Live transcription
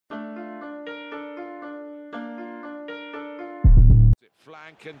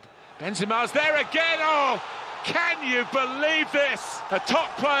flank and Benzema's there again. Oh, can you believe this? A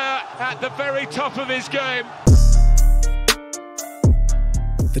top player at the very top of his game.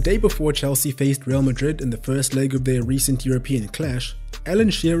 The day before Chelsea faced Real Madrid in the first leg of their recent European clash, Alan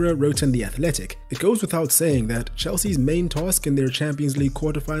Shearer wrote in The Athletic, "It goes without saying that Chelsea's main task in their Champions League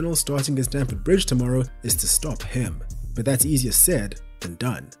quarterfinals starting at Stamford Bridge tomorrow is to stop him. But that's easier said than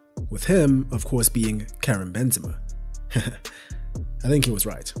done." With him, of course, being Karim Benzema. I think he was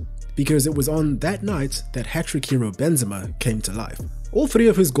right, because it was on that night that hat-trick hero Benzema came to life. All three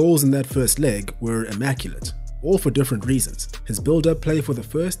of his goals in that first leg were immaculate, all for different reasons. His build-up play for the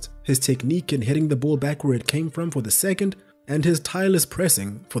first, his technique in hitting the ball back where it came from for the second, and his tireless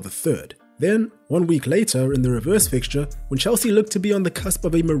pressing for the third. Then, 1 week later, in the reverse fixture, when Chelsea looked to be on the cusp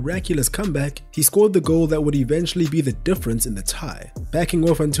of a miraculous comeback, he scored the goal that would eventually be the difference in the tie, backing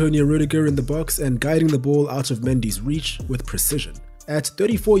off Antonio Rudiger in the box and guiding the ball out of Mendy's reach with precision. At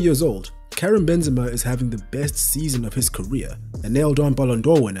 34 years old, Karim Benzema is having the best season of his career, a nailed-on Ballon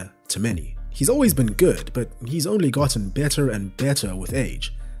d'Or winner to many. He's always been good, but he's only gotten better and better with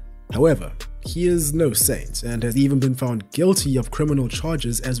age. However, he is no saint and has even been found guilty of criminal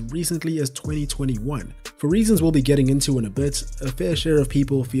charges as recently as 2021. For reasons we'll be getting into in a bit, a fair share of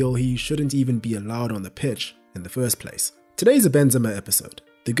people feel he shouldn't even be allowed on the pitch in the first place. Today's a Benzema episode.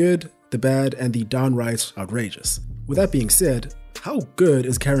 The good, the bad, and the downright outrageous. With that being said, how good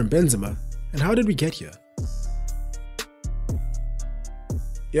is Karim Benzema, and how did we get here?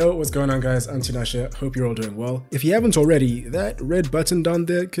 Yo, what's going on guys? I'm Tinashe, hope you're all doing well. If you haven't already, that red button down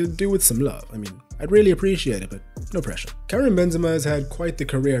there could do with some love. I mean, I'd really appreciate it, but no pressure. Karim Benzema has had quite the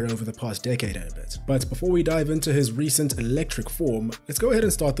career over the past decade and a bit. But before we dive into his recent electric form, let's go ahead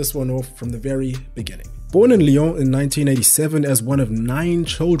and start this one off from the very beginning. Born in Lyon in 1987 as one of 9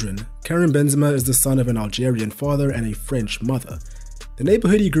 children, Karim Benzema is the son of an Algerian father and a French mother. The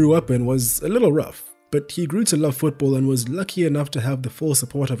neighborhood he grew up in was a little rough, but he grew to love football and was lucky enough to have the full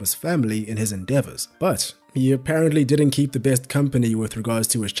support of his family in his endeavors. But he apparently didn't keep the best company with regards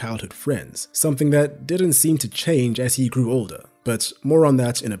to his childhood friends, something that didn't seem to change as he grew older, but more on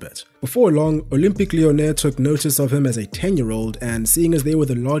that in a bit. Before long, Olympique Lyonnais took notice of him as a 10-year-old, and seeing as they were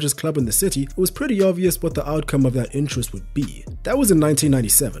the largest club in the city, it was pretty obvious what the outcome of that interest would be. That was in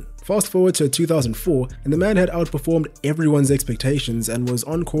 1997. Fast forward to 2004, and the man had outperformed everyone's expectations and was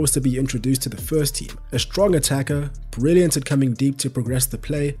on course to be introduced to the first team. A strong attacker, brilliant at coming deep to progress the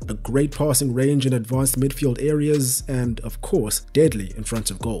play, a great passing range in advanced midfield areas, and of course, deadly in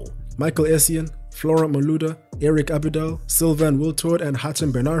front of goal. Michael Essien, Florent Malouda, Eric Abidal, Sylvain Wiltord, and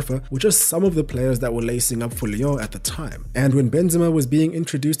Hatem Ben Arfa were just some of the players that were lacing up for Lyon at the time. And when Benzema was being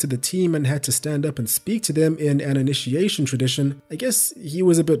introduced to the team and had to stand up and speak to them in an initiation tradition, I guess he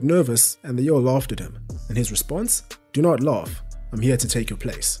was a bit nervous and they all laughed at him. And his response? "Do not laugh, I'm here to take your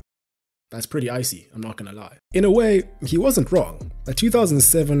place." That's pretty icy, I'm not gonna lie. In a way, he wasn't wrong. By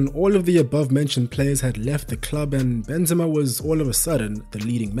 2007, all of the above-mentioned players had left the club and Benzema was all of a sudden the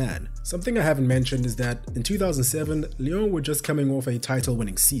leading man. Something I haven't mentioned is that in 2007, Lyon were just coming off a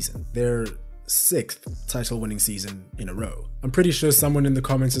title-winning season. Their 6th title-winning season in a row. I'm pretty sure someone in the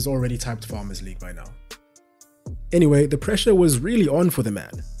comments has already typed Farmers League by now. Anyway, the pressure was really on for the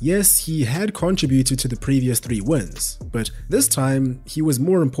man. Yes, he had contributed to the previous 3 wins, but this time he was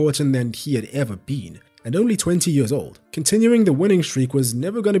more important than he had ever been, and only 20 years old. Continuing the winning streak was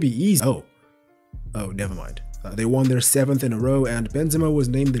never going to be easy. Oh, never mind. They won their 7th in a row and Benzema was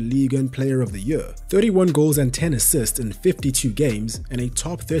named the Ligue 1 Player of the Year. 31 goals and 10 assists in 52 games and a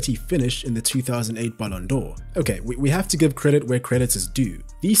top 30 finish in the 2008 Ballon d'Or. Okay, we have to give credit where credit is due.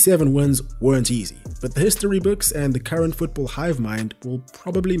 These 7 wins weren't easy, but the history books and the current football hive mind will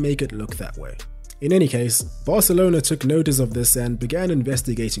probably make it look that way. In any case, Barcelona took notice of this and began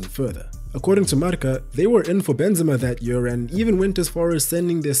investigating further. According to Marca, they were in for Benzema that year and even went as far as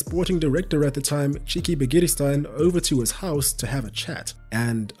sending their sporting director at the time, Chiki Begiristain, over to his house to have a chat.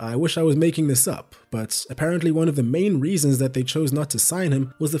 And I wish I was making this up, but apparently one of the main reasons that they chose not to sign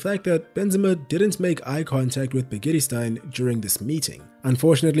him was the fact that Benzema didn't make eye contact with Begiristain during this meeting.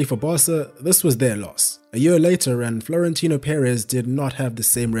 Unfortunately for Barca, this was their loss. A year later, and Florentino Perez did not have the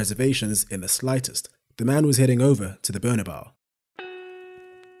same reservations in the slightest. The man was heading over to the Bernabeu.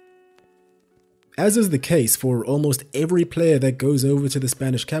 As is the case for almost every player that goes over to the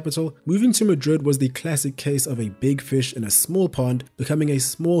Spanish capital, moving to Madrid was the classic case of a big fish in a small pond becoming a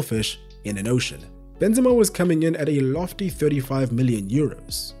small fish in an ocean. Benzema was coming in at a lofty 35 million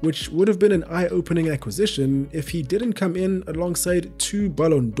euros, which would have been an eye-opening acquisition if he didn't come in alongside 2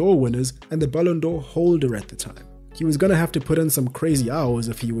 Ballon d'Or winners and the Ballon d'Or holder at the time. he was going to have to put in some crazy hours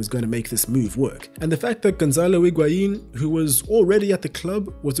if he was going to make this move work. And the fact that Gonzalo Higuain, who was already at the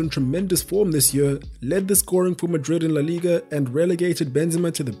club, was in tremendous form this year, led the scoring for Madrid in La Liga and relegated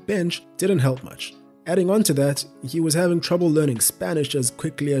Benzema to the bench didn't help much. Adding on to that, he was having trouble learning Spanish as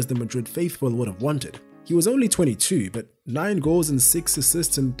quickly as the Madrid faithful would have wanted. He was only 22, but 9 goals and 6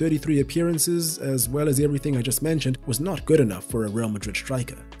 assists in 33 appearances, as well as everything I just mentioned, was not good enough for a Real Madrid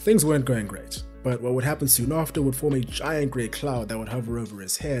striker. Things weren't going great, but what would happen soon after would form a giant grey cloud that would hover over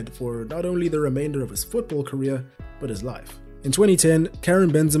his head for not only the remainder of his football career, but his life. In 2010,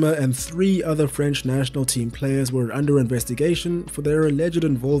 Karim Benzema and 3 other French national team players were under investigation for their alleged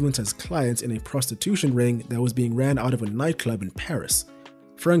involvement as clients in a prostitution ring that was being ran out of a nightclub in Paris.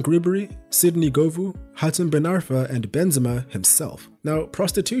 Franck Ribéry, Sidney Govou, Hatem Ben Arfa, and Benzema himself. Now,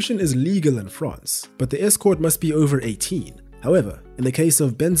 prostitution is legal in France, but the escort must be over 18. However, in the case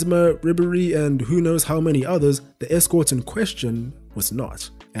of Benzema, Ribéry, and who knows how many others, the escort in question was not.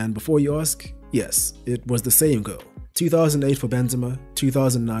 And before you ask, yes, it was the same girl. 2008 for Benzema,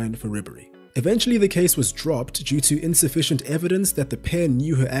 2009 for Ribéry. Eventually the case was dropped due to insufficient evidence that the pair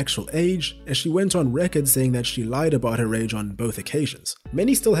knew her actual age, as she went on record saying that she lied about her age on both occasions.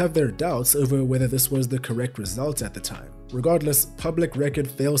 Many still have their doubts over whether this was the correct result at the time. Regardless, public record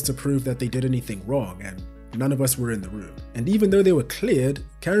fails to prove that they did anything wrong, and none of us were in the room. And even though they were cleared,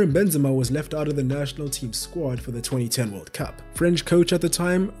 Karim Benzema was left out of the national team squad for the 2010 World Cup. French coach at the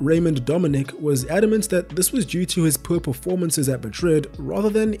time, Raymond Dominic, was adamant that this was due to his poor performances at Madrid rather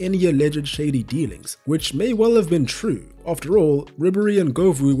than any alleged shady dealings, which may well have been true. After all, Ribéry and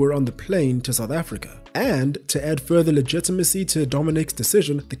Govou were on the plane to South Africa. And to add further legitimacy to Dominic's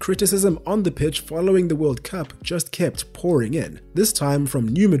decision, the criticism on the pitch following the World Cup just kept pouring in, this time from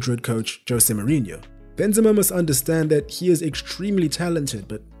new Madrid coach Jose Mourinho. Benzema must understand that he is extremely talented,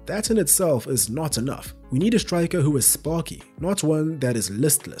 but that in itself is not enough. We need a striker who is sparky, not one that is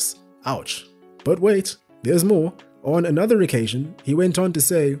listless. Ouch. But wait, there's more. On another occasion, he went on to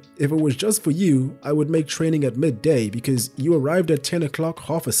say, "If it was just for you, I would make training at midday because you arrived at 10 o'clock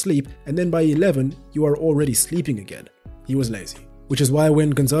half asleep and then by 11, you are already sleeping again." He was lazy. Which is why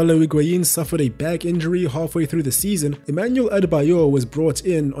when Gonzalo Higuain suffered a back injury halfway through the season, Emmanuel Adebayor was brought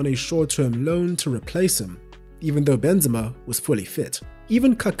in on a short-term loan to replace him, even though Benzema was fully fit.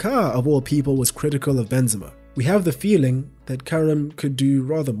 Even Kaká, of all people, was critical of Benzema. We have the feeling that Karim could do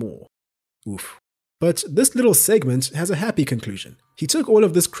rather more. Oof. But this little segment has a happy conclusion. He took all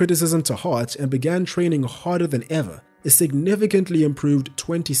of this criticism to heart and began training harder than ever. A significantly improved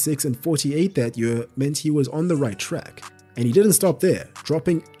 26 and 48 that year meant he was on the right track. And he didn't stop there,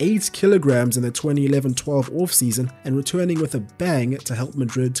 dropping 8 kilograms in the 2011-12 offseason and returning with a bang to help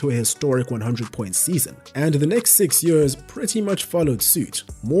Madrid to a historic 100-point season. And the next 6 years pretty much followed suit.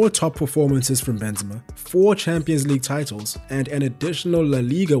 More top performances from Benzema, 4 Champions League titles, and an additional La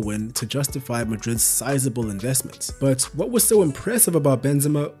Liga win to justify Madrid's sizable investments. But what was so impressive about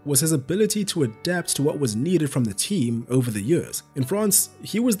Benzema was his ability to adapt to what was needed from the team over the years. In France,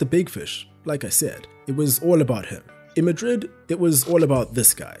 he was the big fish, like I said. It was all about him. In Madrid, it was all about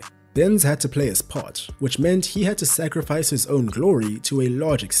this guy. Benz had to play his part, which meant he had to sacrifice his own glory to a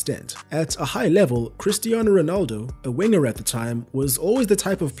large extent. At a high level, Cristiano Ronaldo, a winger at the time, was always the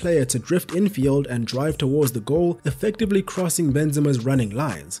type of player to drift infield and drive towards the goal, effectively crossing Benzema's running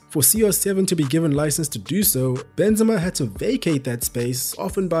lines. For CR7 to be given license to do so, Benzema had to vacate that space,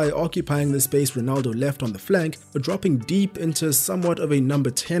 often by occupying the space Ronaldo left on the flank, or dropping deep into somewhat of a number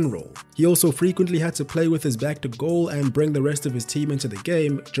 10 role. He also frequently had to play with his back to goal and bring the rest of his team into the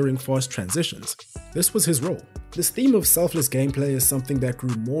game during fast transitions. This was his role. This theme of selfless gameplay is something that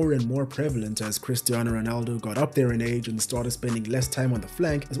grew more and more prevalent as Cristiano Ronaldo got up there in age and started spending less time on the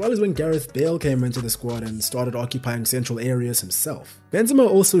flank, as well as when Gareth Bale came into the squad and started occupying central areas himself. Benzema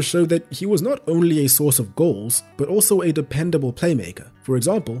also showed that he was not only a source of goals, but also a dependable playmaker. For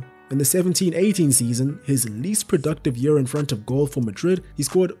example, in the 17-18 season, his least productive year in front of goal for Madrid, he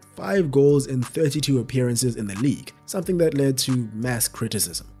scored 5 goals in 32 appearances in the league, something that led to mass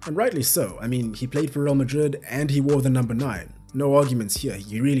criticism. And rightly so. I mean, he played for Real Madrid and he wore the number 9. No arguments here,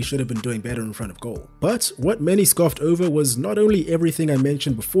 he really should have been doing better in front of goal. But what many scoffed over was not only everything I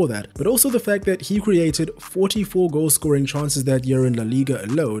mentioned before that, but also the fact that he created 44 goal-scoring chances that year in La Liga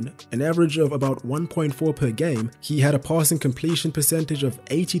alone, an average of about 1.4 per game. He had a passing completion percentage of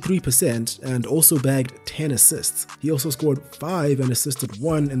 83% and also bagged 10 assists. He also scored 5 and assisted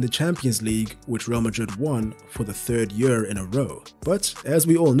 1 in the Champions League, which Real Madrid won for the 3rd year in a row. But as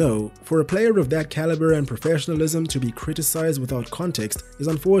we all know, for a player of that caliber and professionalism to be criticized without context is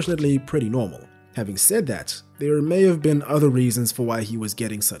unfortunately pretty normal. Having said that, there may have been other reasons for why he was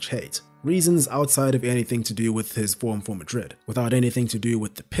getting such hate. Reasons outside of anything to do with his form for Madrid, without anything to do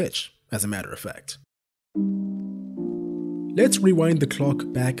with the pitch, as a matter of fact. Let's rewind the clock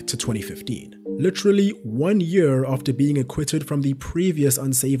back to 2015. Literally 1 year after being acquitted from the previous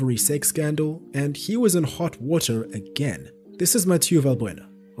unsavory sex scandal, and he was in hot water again. This is Mathieu Valbuena,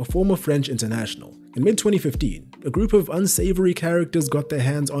 a former French international. In mid-2015, a group of unsavory characters got their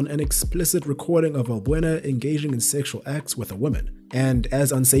hands on an explicit recording of Valbuena engaging in sexual acts with a woman. And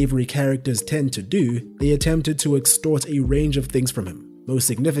as unsavory characters tend to do, they attempted to extort a range of things from him, most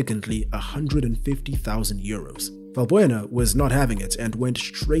significantly 150,000 euros. Valbuena was not having it and went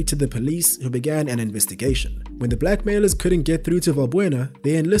straight to the police, who began an investigation. When the blackmailers couldn't get through to Valbuena,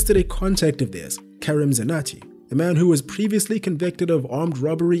 they enlisted a contact of theirs, Karim Benzema, a man who was previously convicted of armed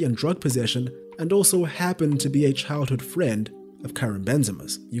robbery and drug possession and also happened to be a childhood friend of Karim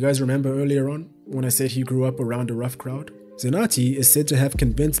Benzema's. You guys remember earlier on when I said he grew up around a rough crowd? Zenati is said to have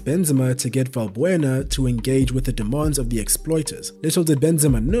convinced Benzema to get Valbuena to engage with the demands of the exploiters. Little did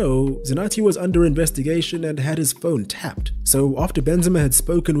Benzema know, Zenati was under investigation and had his phone tapped. So after Benzema had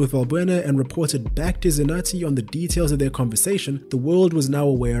spoken with Valbuena and reported back to Zenati on the details of their conversation, the world was now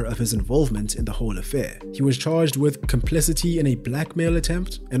aware of his involvement in the whole affair. He was charged with complicity in a blackmail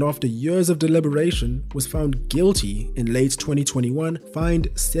attempt, and after years of deliberation, was found guilty in late 2021, fined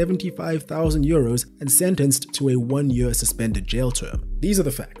 75,000 euros and sentenced to a 1-year suspended jail term. These are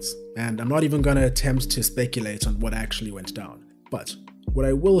the facts, and I'm not even going to attempt to speculate on what actually went down. But what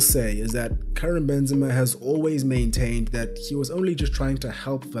I will say is that Karim Benzema has always maintained that he was only just trying to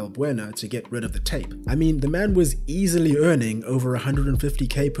help Valbuena to get rid of the tape. I mean, the man was easily earning over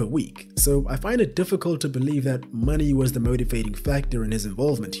 150k per week, so I find it difficult to believe that money was the motivating factor in his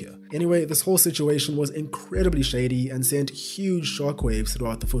involvement here. Anyway, this whole situation was incredibly shady and sent huge shockwaves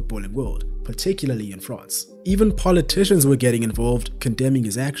throughout the footballing world, particularly in France. Even politicians were getting involved, condemning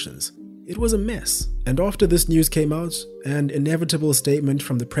his actions. It was a mess. And after this news came out, an inevitable statement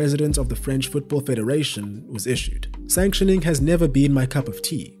from the president of the French Football Federation was issued. Sanctioning has never been my cup of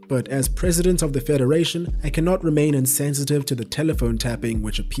tea, but as president of the federation, I cannot remain insensitive to the telephone tapping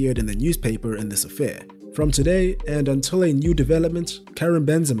which appeared in the newspaper in this affair. From today and until a new development, Karim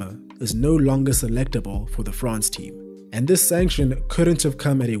Benzema is no longer selectable for the France team. And this sanction couldn't have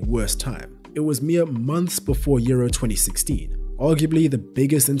come at a worse time. It was mere months before Euro 2016. Arguably the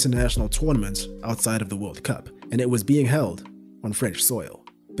biggest international tournament outside of the World Cup, and it was being held on French soil.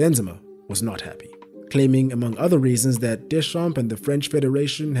 Benzema was not happy, claiming among other reasons that Deschamps and the French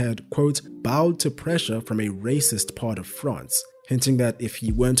Federation had, quote, bowed to pressure from a racist part of France, hinting that if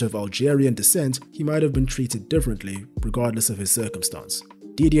he weren't of Algerian descent, he might have been treated differently regardless of his circumstance.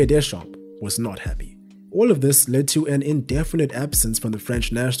 Didier Deschamps was not happy. All of this led to an indefinite absence from the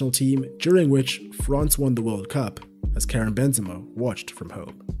French national team, during which France won the World Cup, as Karim Benzema watched from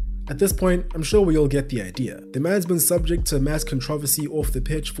home. At this point, I'm sure we all get the idea. The man's been subject to mass controversy off the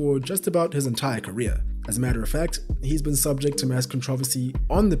pitch for just about his entire career. As a matter of fact, he's been subject to mass controversy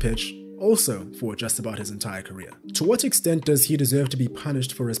on the pitch also for just about his entire career. To what extent does he deserve to be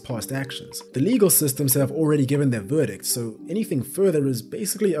punished for his past actions? The legal systems have already given their verdict, so anything further is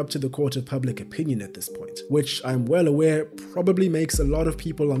basically up to the court of public opinion at this point, which I'm well aware probably makes a lot of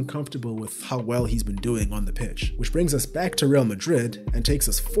people uncomfortable with how well he's been doing on the pitch. Which brings us back to Real Madrid and takes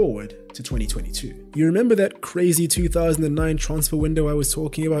us forward to 2022. You remember that crazy 2009 transfer window I was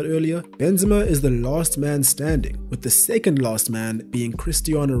talking about earlier? Benzema is the last man standing, with the second last man being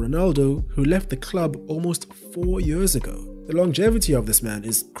Cristiano Ronaldo, who left the club almost 4 years ago. The longevity of this man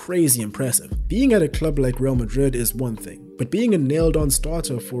is crazy impressive. Being at a club like Real Madrid is one thing, but being a nailed-on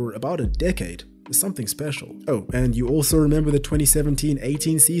starter for about a decade is something special. Oh, and you also remember the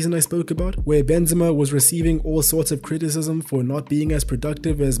 2017-18 season I spoke about, where Benzema was receiving all sorts of criticism for not being as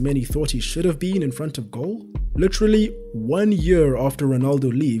productive as many thought he should have been in front of goal? Literally 1 year after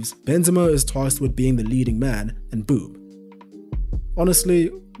Ronaldo leaves, Benzema is tasked with being the leading man, and boom. Honestly,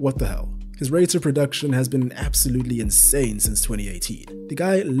 what the hell? His rate of production has been absolutely insane since 2018. The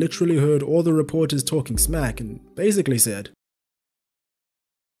guy literally heard all the reporters talking smack and basically said,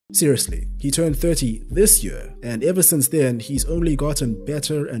 seriously, he turned 30 this year, and ever since then, he's only gotten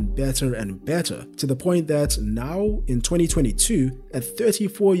better and better and better, to the point that now, in 2022, at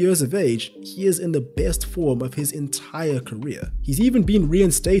 34 years of age, he is in the best form of his entire career. He's even been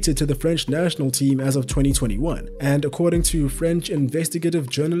reinstated to the French national team as of 2021, and according to French investigative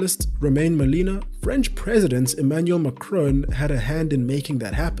journalist Romain Molina, French President Emmanuel Macron had a hand in making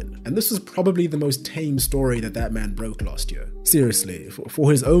that happen, and this was probably the most tame story that man broke last year. Seriously,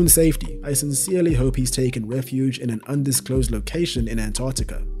 for his own safety, I sincerely hope he's taken refuge in an undisclosed location in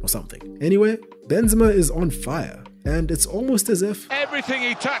Antarctica or something. Anyway, Benzema is on fire. and it's almost as if everything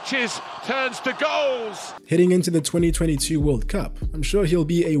he touches turns to goals. Heading into the 2022 World Cup, I'm sure he'll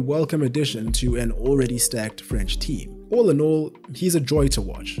be a welcome addition to an already stacked French team. All in all, he's a joy to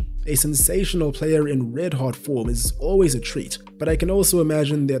watch. A sensational player in red-hot form is always a treat, but I can also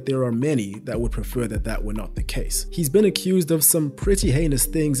imagine that there are many that would prefer that were not the case. He's been accused of some pretty heinous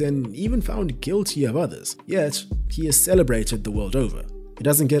things and even found guilty of others, yet he is celebrated the world over. It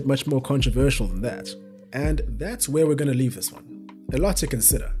doesn't get much more controversial than that. And that's where we're going to leave this one. A lot to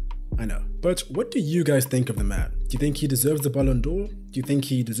consider, I know. But what do you guys think of the man? Do you think he deserves the Ballon d'Or? Do you think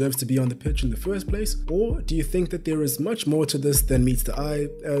he deserves to be on the pitch in the first place? Or do you think that there is much more to this than meets the eye,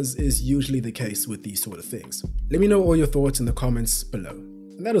 as is usually the case with these sort of things? Let me know all your thoughts in the comments below.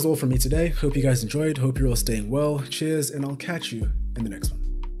 And that is all from me today. Hope you guys enjoyed. Hope you're all staying well. Cheers, and I'll catch you in the next one.